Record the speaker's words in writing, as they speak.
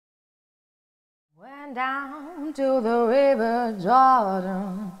Went down to the river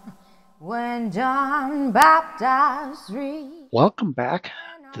Jordan when John baptized three. Welcome back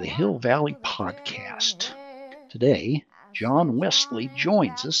to the Hill Valley Podcast. Today, John Wesley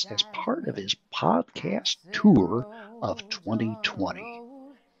joins us as part of his podcast tour of 2020.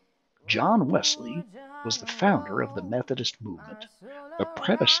 John Wesley was the founder of the Methodist movement, the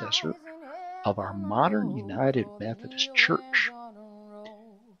predecessor of our modern United Methodist Church.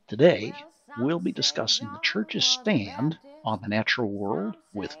 Today, we'll be discussing the church's stand on the natural world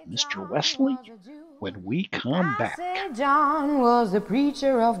with Mr. Wesley when we come back. John was the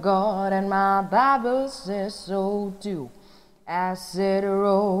preacher of God, and my Bible says so too. I said,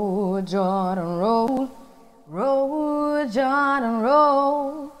 roll, Jordan, roll, roll, Jordan,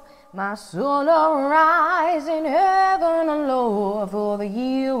 roll. My soul arise in heaven alone, for the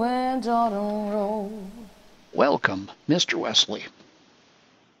year when Jordan rolled. Welcome, Mr. Wesley.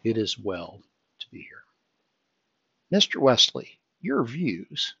 It is well to be here. Mr. Wesley, your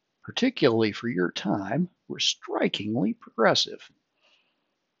views, particularly for your time, were strikingly progressive.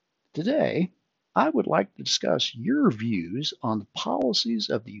 Today, I would like to discuss your views on the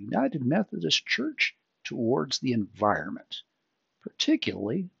policies of the United Methodist Church towards the environment,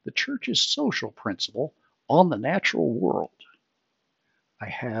 particularly the church's social principle on the natural world. I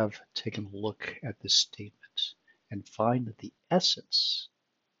have taken a look at this statement and find that the essence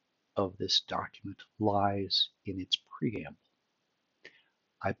of this document lies in its preamble.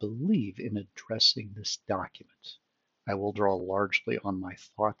 I believe in addressing this document. I will draw largely on my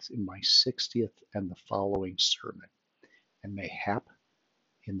thoughts in my 60th and the following sermon, and mayhap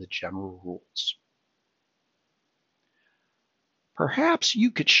in the general rules. Perhaps you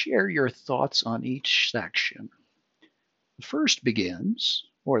could share your thoughts on each section. The first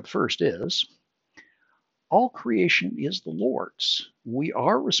is, all creation is the Lord's. We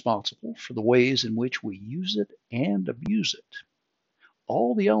are responsible for the ways in which we use it and abuse it.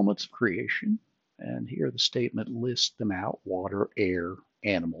 All the elements of creation, and here the statement lists them out, water, air,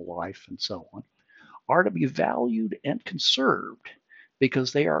 animal life, and so on, are to be valued and conserved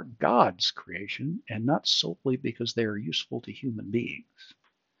because they are God's creation and not solely because they are useful to human beings.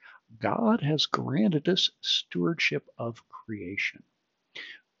 God has granted us stewardship of creation.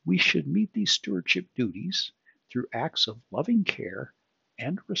 We should meet these stewardship duties through acts of loving care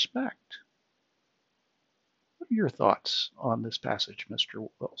and respect. What are your thoughts on this passage, Mr.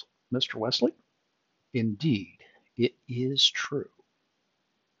 Wesley? Indeed, it is true,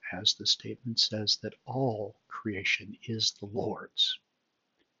 as the statement says, that all creation is the Lord's.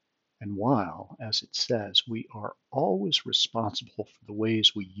 And while, as it says, we are always responsible for the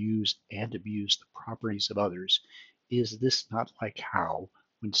ways we use and abuse the properties of others, is this not like how,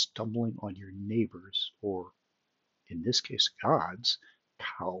 when stumbling on your neighbor's, or in this case God's,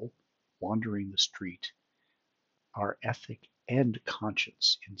 cow wandering the street, our ethic and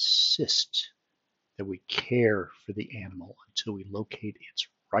conscience insist that we care for the animal until we locate its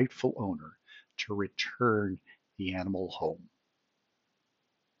rightful owner to return the animal home.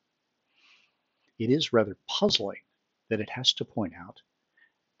 It is rather puzzling that it has to point out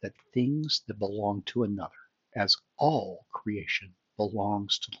that things that belong to another, as all creation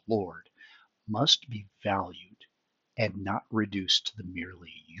belongs to the Lord, must be valued and not reduced to the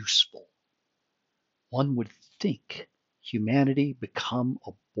merely useful. One would think humanity become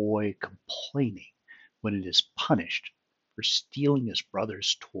a boy complaining when it is punished for stealing his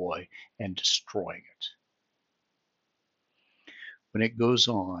brother's toy and destroying it. When it goes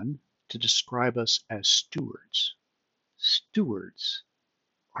on to describe us as stewards, stewards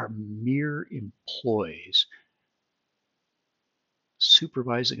are mere employees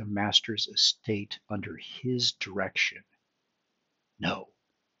supervising a master's estate under his direction. No,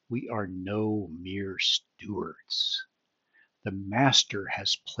 we are no mere stewards. The master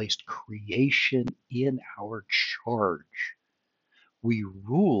has placed creation in our charge. We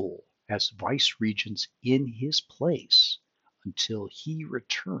rule as vice-regents in his place until he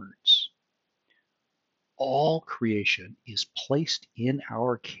returns. All creation is placed in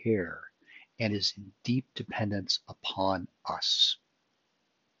our care and is in deep dependence upon us.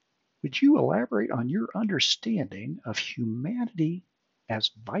 Would you elaborate on your understanding of humanity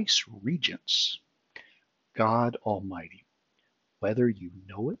as vice-regents? God Almighty, whether you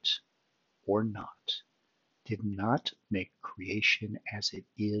know it or not, did not make creation as it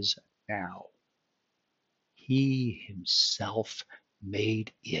is now. He himself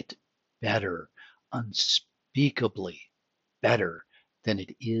made it better, unspeakably better than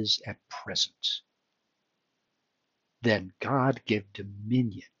it is at present. Then God gave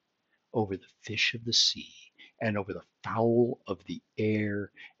dominion over the fish of the sea and over the fowl of the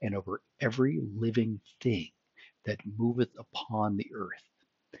air, and over every living thing that moveth upon the earth,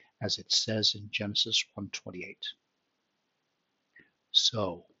 as it says in Genesis 1:28.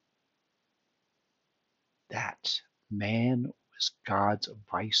 So that man was God's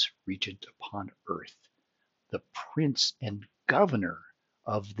vice-regent upon earth, the prince and governor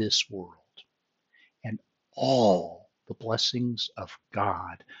of this world, and all the blessings of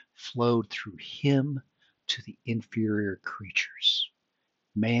God flowed through him to the inferior creatures.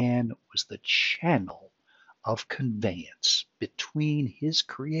 Man was the channel of conveyance between his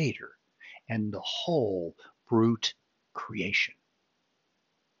creator and the whole brute creation.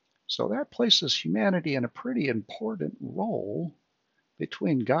 So that places humanity in a pretty important role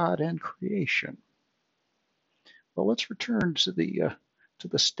between God and creation. Well, let's return to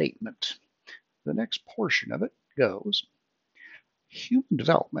the statement. The next portion of it goes, human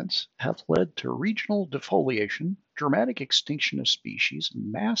developments have led to regional defoliation, dramatic extinction of species,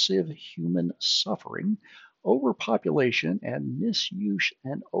 massive human suffering, overpopulation, and misuse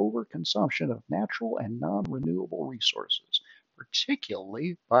and overconsumption of natural and non-renewable resources,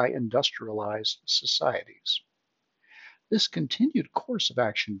 particularly by industrialized societies. This continued course of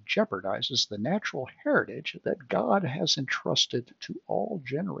action jeopardizes the natural heritage that God has entrusted to all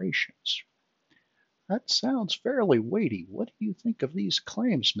generations. That sounds fairly weighty. What do you think of these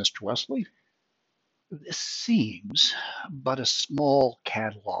claims, Mr. Wesley? This seems but a small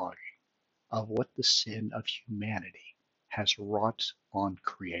catalog of what the sin of humanity has wrought on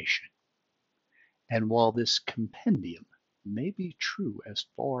creation. And while this compendium may be true as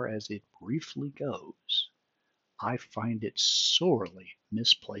far as it briefly goes, I find it sorely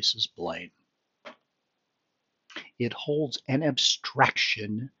misplaces blame. It holds an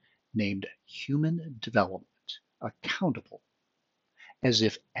abstraction named human development accountable, as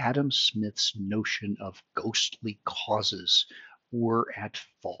if Adam Smith's notion of ghostly causes were at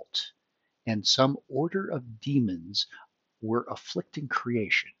fault, and some order of demons were afflicting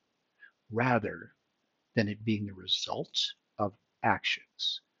creation, rather than it being the result of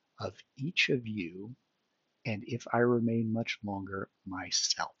actions of each of you, and if I remain much longer,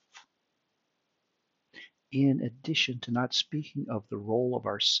 myself. In addition to not speaking of the role of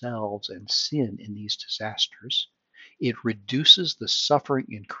ourselves and sin in these disasters, it reduces the suffering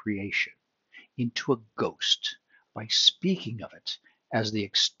in creation into a ghost by speaking of it as the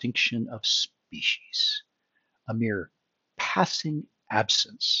extinction of species, a mere passing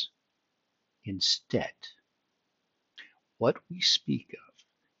absence. Instead, what we speak of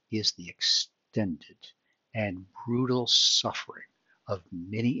is the extended and brutal suffering of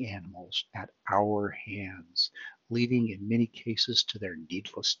many animals at our hands, leading in many cases to their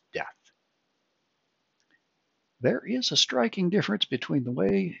needless death. There is a striking difference between the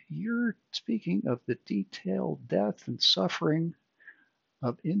way you're speaking of the detailed death and suffering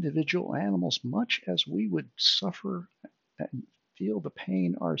of individual animals, much as we would suffer and feel the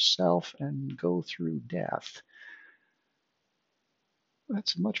pain ourselves and go through death.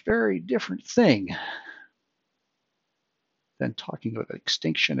 That's a much very different thing than talking about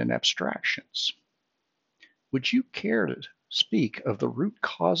extinction and abstractions. Would you care to speak of the root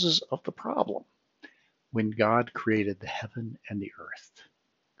causes of the problem? When God created the heaven and the earth,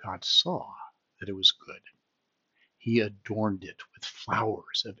 God saw that it was good. He adorned it with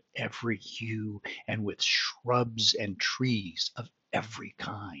flowers of every hue and with shrubs and trees of every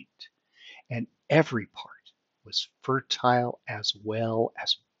kind, and every part was fertile as well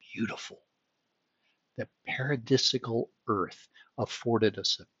as beautiful. The paradisical earth afforded a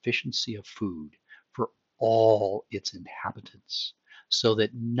sufficiency of food for all its inhabitants, so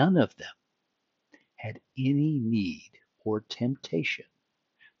that none of them had any need or temptation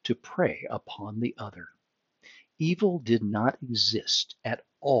to prey upon the other. Evil did not exist at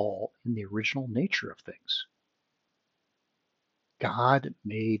all in the original nature of things. God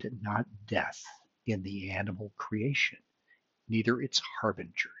made not death in the animal creation, neither its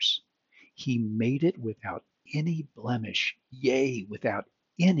harbingers. He made it without any blemish, yea, without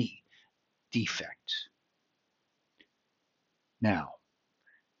any defect. Now,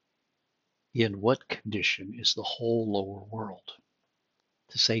 in what condition is the whole lower world,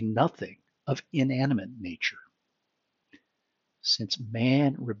 to say nothing of inanimate nature? Since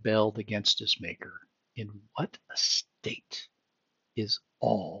man rebelled against his Maker, in what a state is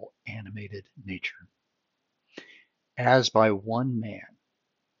all animated nature? As by one man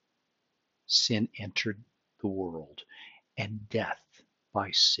sin entered the world, and death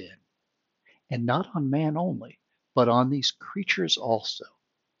by sin, and not on man only, but on these creatures also.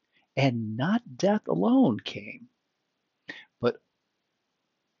 And not death alone came, but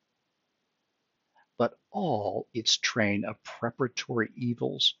but all its train of preparatory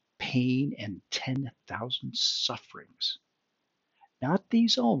evils, pain, and 10,000 sufferings. Not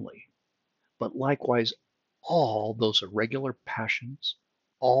these only, but likewise all those irregular passions,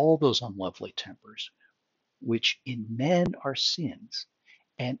 all those unlovely tempers, which in men are sins,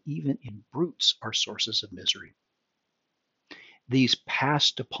 and even in brutes are sources of misery. These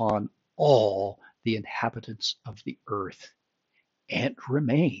passed upon all the inhabitants of the earth, and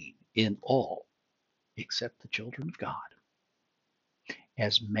remain in all, except the children of God.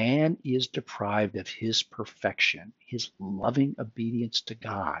 As man is deprived of his perfection, his loving obedience to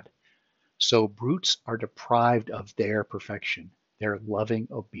God, so brutes are deprived of their perfection, their loving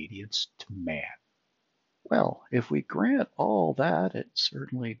obedience to man. Well, if we grant all that, it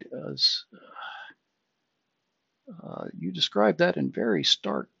certainly does. You describe that in very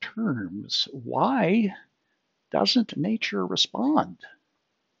stark terms. Why doesn't nature respond?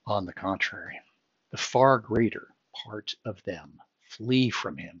 On the contrary, the far greater part of them flee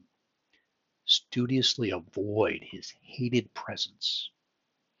from him, studiously avoid his hated presence.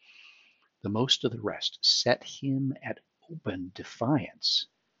 The most of the rest set him at open defiance,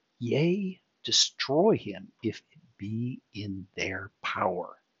 yea, destroy him if it be in their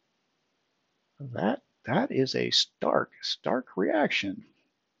power. That is a stark reaction.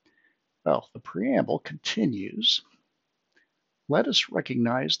 Well, the preamble continues. Let us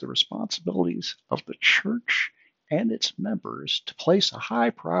recognize the responsibilities of the church and its members to place a high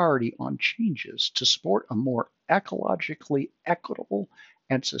priority on changes to support a more ecologically equitable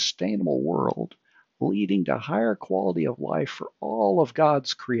and sustainable world, leading to higher quality of life for all of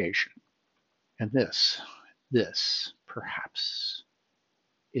God's creation. And this perhaps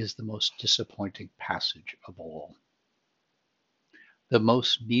is the most disappointing passage of all. The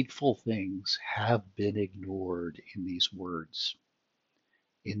most needful things have been ignored in these words.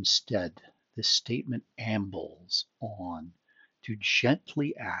 Instead, the statement ambles on to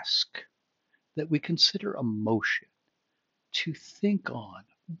gently ask that we consider a motion to think on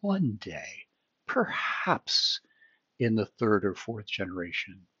one day, perhaps in the third or fourth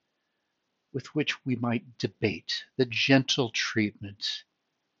generation, with which we might debate the gentle treatment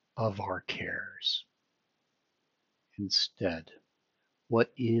of our cares. Instead, what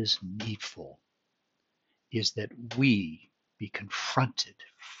is needful is that we be confronted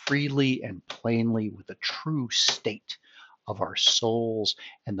freely and plainly with the true state of our souls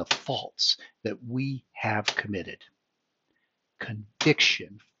and the faults that we have committed.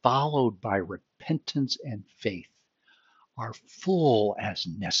 Conviction followed by repentance and faith are full as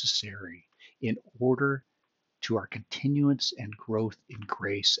necessary in order to our continuance and growth in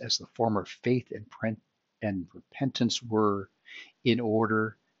grace, as the former faith and repentance were in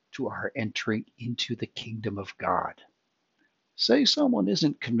order to our entering into the kingdom of God. Say someone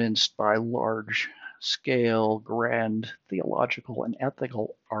isn't convinced by large-scale, grand theological and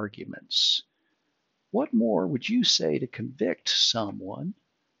ethical arguments. What more would you say to convict someone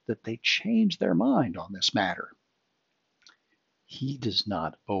that they change their mind on this matter? He does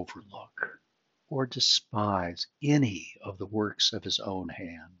not overlook or despise any of the works of his own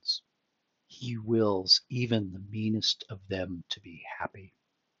hands. He wills even the meanest of them to be happy.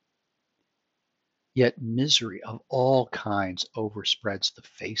 Yet misery of all kinds overspreads the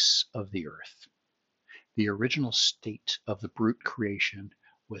face of the earth. The original state of the brute creation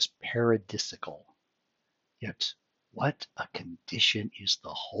was paradisical. Yet what a condition is the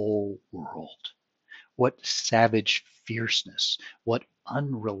whole world! What savage fierceness, what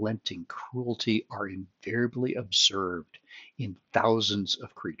unrelenting cruelty are invariably observed in thousands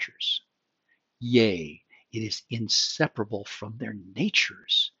of creatures. Yea, it is inseparable from their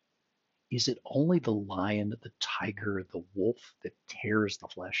natures. Is it only the lion, the tiger, the wolf that tears the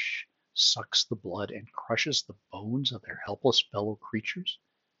flesh, sucks the blood, and crushes the bones of their helpless fellow creatures?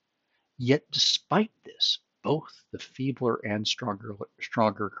 Yet despite this, both the feebler and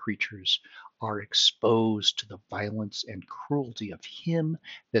stronger creatures are exposed to the violence and cruelty of him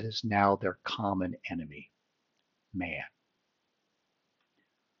that is now their common enemy, man.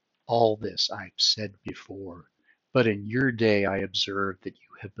 All this I've said before, but in your day I observed that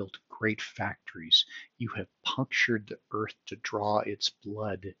you have built great factories, you have punctured the earth to draw its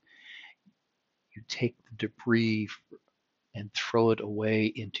blood, you take the debris and throw it away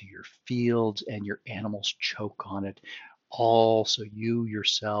into your fields, and your animals choke on it, all so you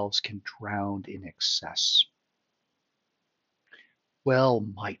yourselves can drown in excess. Well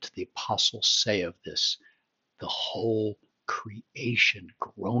might the apostle say of this, the whole creation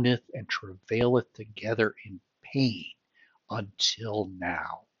groaneth and travaileth together in pain until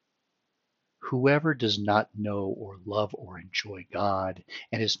now. Whoever does not know or love or enjoy God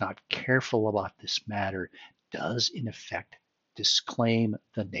and is not careful about this matter does in effect disclaim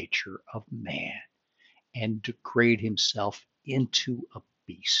the nature of man and degrade himself into a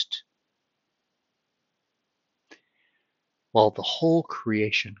beast. While the whole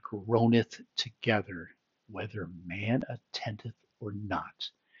creation groaneth together, whether man attendeth or not,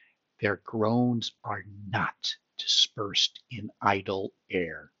 their groans are not dispersed in idle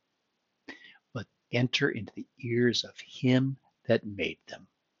air, but enter into the ears of him that made them.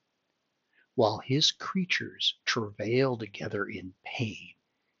 While his creatures travail together in pain,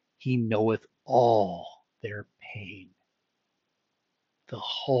 he knoweth all their pain. The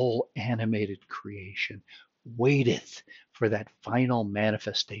whole animated creation waiteth for that final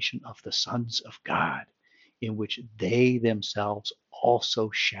manifestation of the sons of God, in which they themselves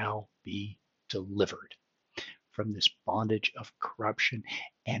also shall be delivered from this bondage of corruption,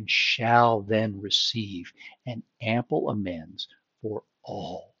 and shall then receive an ample amends for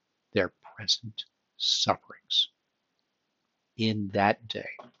all their present sufferings. In that day,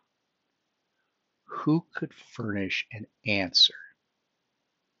 who could furnish an answer,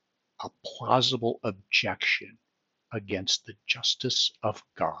 a plausible objection against the justice of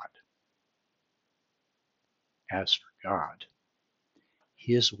God? As for God,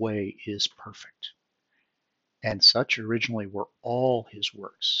 his way is perfect, and such originally were all his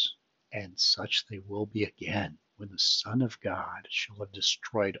works, and such they will be again when the Son of God shall have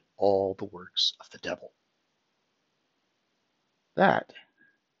destroyed all the works of the devil. That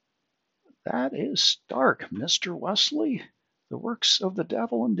is stark, Mr. Wesley. The works of the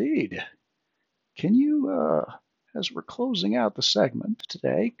devil indeed. Can you, as we're closing out the segment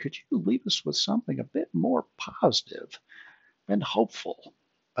today, could you leave us with something a bit more positive and hopeful?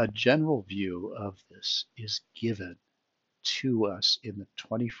 A general view of this is given to us in the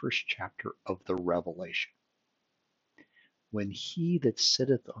 21st chapter of the Revelation. When he that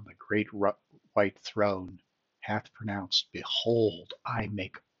sitteth on the great white throne hath pronounced, Behold, I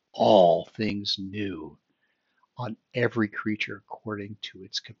make all things new, on every creature according to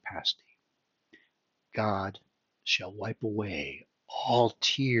its capacity. God shall wipe away all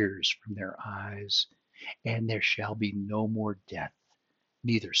tears from their eyes, and there shall be no more death,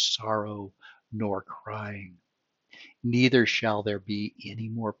 neither sorrow nor crying, neither shall there be any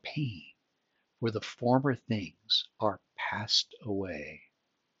more pain, for the former things are passed away.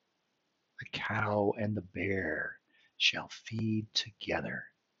 The cow and the bear shall feed together,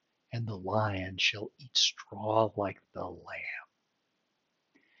 and the lion shall eat straw like the lamb.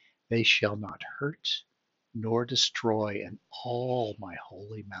 They shall not hurt nor destroy in all my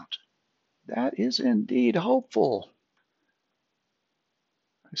holy mountain. That is indeed hopeful.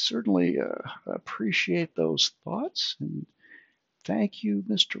 I certainly appreciate those thoughts, and thank you,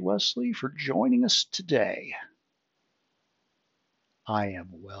 Mr. Wesley, for joining us today. I am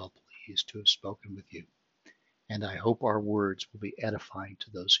well pleased to have spoken with you, and I hope our words will be edifying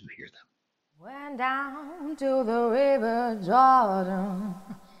to those who hear them. Went down to the river Jordan,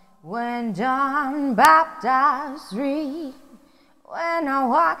 when John baptized 3. When I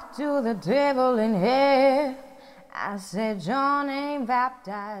walked to the devil in hell, I said, John ain't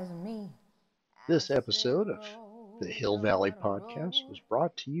baptized me. This episode of the Hill Valley Podcast was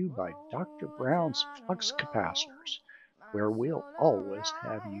brought to you by Dr. Brown's Flux Capacitors, where we'll always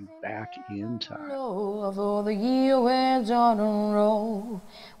have you back in time. For the year where Jordan rolled.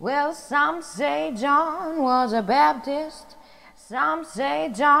 Well, some say John was a Baptist, some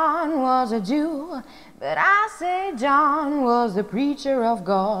say John was a Jew, but I say John was the preacher of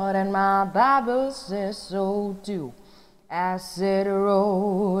God, and my Bible says so too. I said,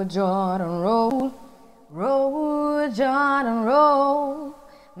 roll, Jordan, roll, roll, Jordan, roll.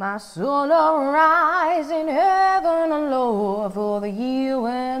 My soul will rise in heaven and low, for the year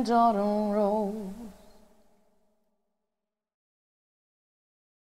when Jordan rolled.